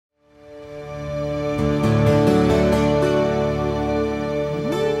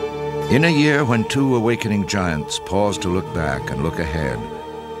In a year when two awakening giants paused to look back and look ahead,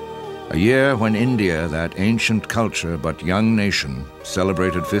 a year when India, that ancient culture but young nation,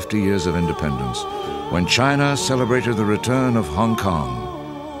 celebrated 50 years of independence, when China celebrated the return of Hong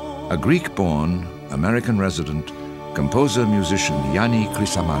Kong, a Greek-born, American resident, composer-musician Yanni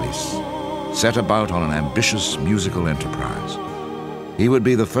Community set about on an ambitious musical enterprise. He would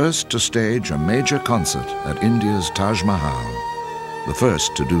be the first to stage a major concert at India's Taj Mahal, the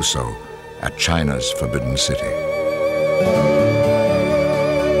first to do so at China's Forbidden City.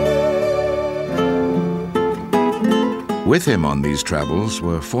 With him on these travels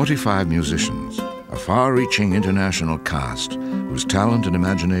were 45 musicians, a far-reaching international cast whose talent and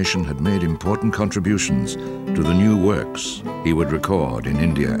imagination had made important contributions to the new works he would record in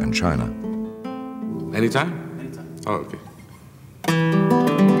India and China. Anytime? Anytime. Oh, okay.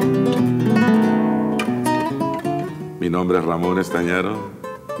 Mi nombre es Ramón Estañaro.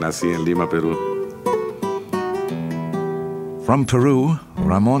 Nací en Lima, Perú. From Peru,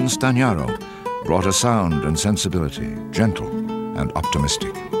 Ramón Estañaro brought a sound and sensibility, gentle and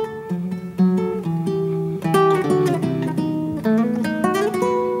optimistic.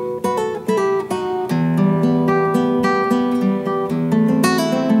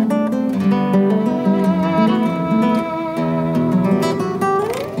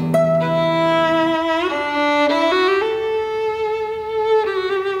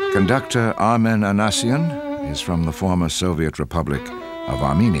 Conductor Armen Anasian is from the former Soviet Republic of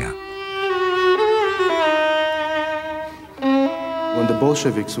Armenia. When the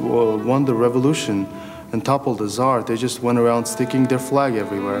Bolsheviks won the revolution and toppled the Tsar, they just went around sticking their flag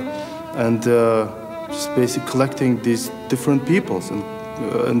everywhere and just basically collecting these different peoples.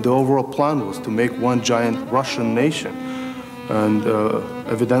 And the overall plan was to make one giant Russian nation. And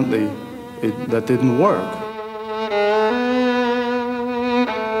evidently, that didn't work.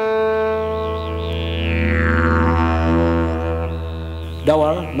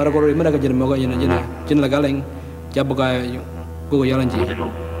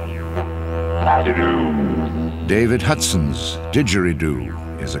 David Hudson's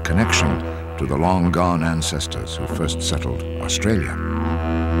didgeridoo is a connection to the long-gone ancestors who first settled Australia.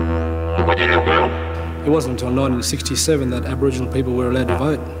 It wasn't until 1967 that Aboriginal people were allowed to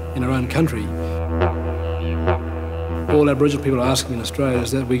vote in our own country. All Aboriginal people are asking in Australia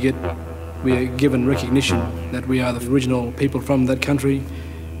is that we are given recognition that we are the original people from that country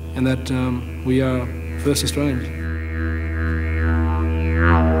and that we are first Australians.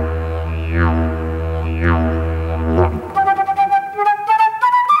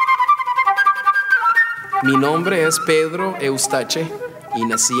 Mi nombre es Pedro Eustache y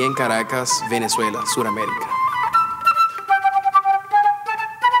nací en Caracas, Venezuela, Suramérica.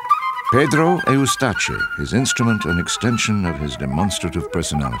 Pedro Eustache, his instrument an extension of his demonstrative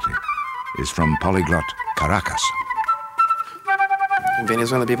personality, is from polyglot Caracas.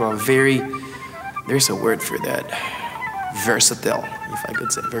 Venezuelan people are there's a word for that, versatile, if I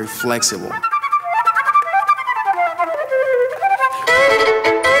could say, very flexible.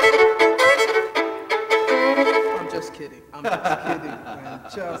 I'm just kidding, man,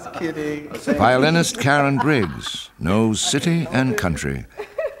 just kidding. Violinist Karen Briggs knows city and country,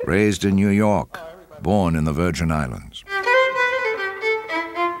 raised in New York, born in the Virgin Islands.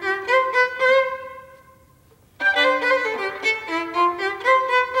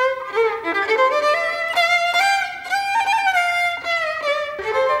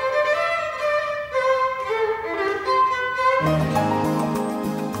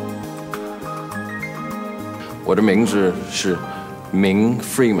 Ming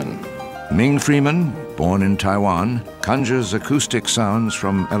Freeman. Ming Freeman, born in Taiwan, conjures acoustic sounds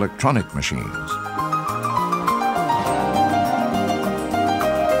from electronic machines.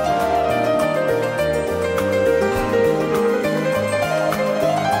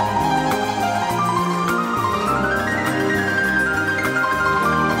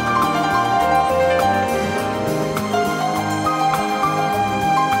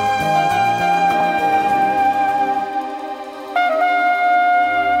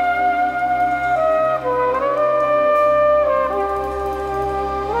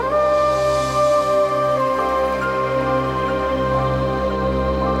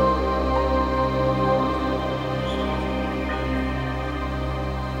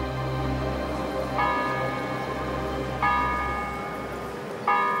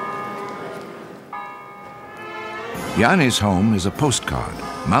 Yanni's home is a postcard,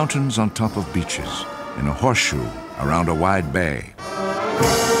 mountains on top of beaches, in a horseshoe around a wide bay.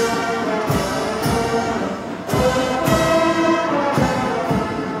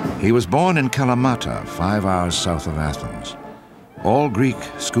 He was born in Kalamata, 5 hours south of Athens. All Greek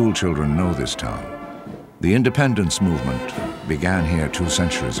schoolchildren know this town. The independence movement began here 2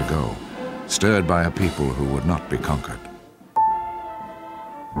 centuries ago, stirred by a people who would not be conquered.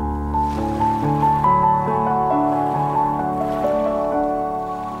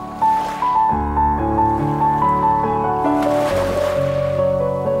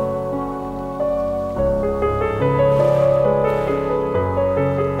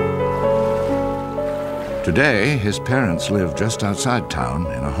 Today, his parents live just outside town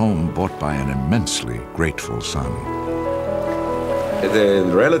in a home bought by an immensely grateful son. The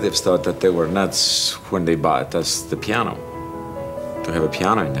relatives thought that they were nuts when they bought us the piano, to have a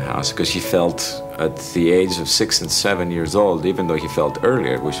piano in the house, because he felt at the age of 6 and 7 years old, even though he felt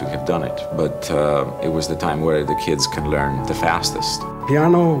earlier we should have done it, but it was the time where the kids can learn the fastest.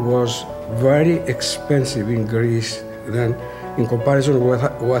 Piano was very expensive in Greece then in comparison with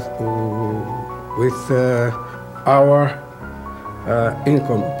our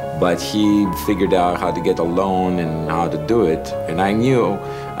income. But he figured out how to get a loan and how to do it. And I knew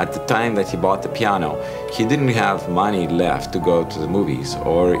at the time that he bought the piano, he didn't have money left to go to the movies,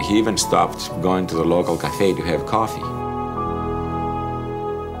 or he even stopped going to the local cafe to have coffee.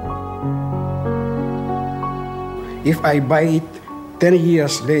 If I buy it 10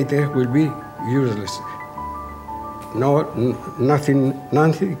 years later, it will be useless. No,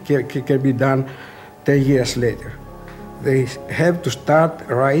 nothing can be done 10 years later. They have to start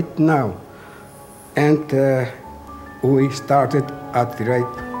right now. And we started at the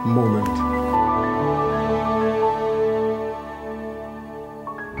right moment.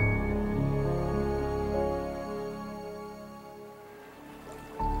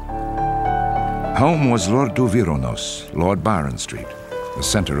 Home was Lord Douvironos, Lord Byron Street, the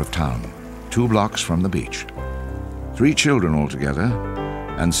center of town, 2 blocks from the beach. 3 children altogether,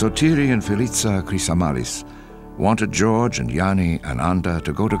 and Sotiri and Felica Chrysamalis wanted George and Yanni and Anda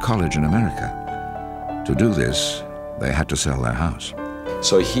to go to college in America. To do this, they had to sell their house.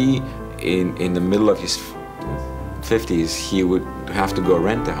 So he, in the middle of his 50s, he would have to go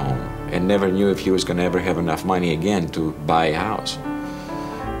rent a home and never knew if he was going to ever have enough money again to buy a house.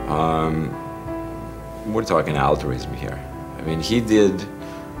 We're talking altruism here. I mean, he did,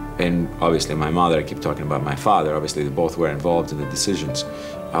 and obviously my mother, I keep talking about my father, obviously they both were involved in the decisions.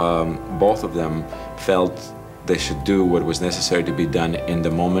 Both of them felt they should do what was necessary to be done in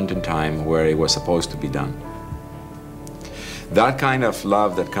the moment in time where it was supposed to be done. That kind of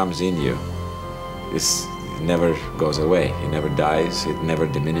love that comes in you it never goes away. It never dies. It never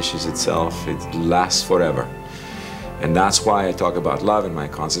diminishes itself. It lasts forever. And that's why I talk about love in my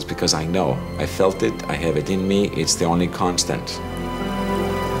concerts, because I know. I felt it. I have it in me. It's the only constant.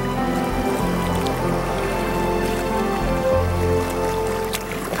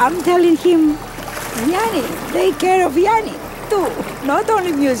 I'm telling him, Yanni, take care of Yanni too, not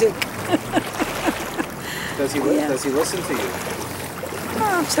only music. Does he listen to you?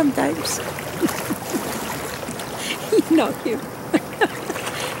 Oh, sometimes. You know him.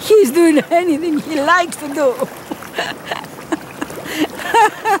 He's doing anything he likes to do.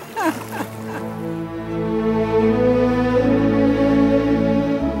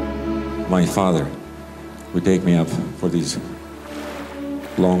 My father would take me up for these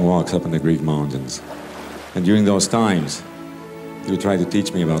long walks up in the Greek mountains. And during those times, he would try to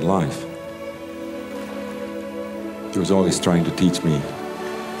teach me about life. He was always trying to teach me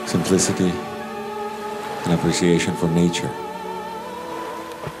simplicity and appreciation for nature.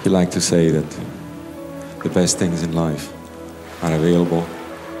 He liked to say that the best things in life are available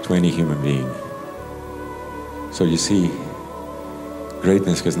to any human being. So you see,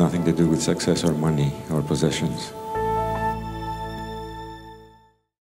 greatness has nothing to do with success or money or possessions.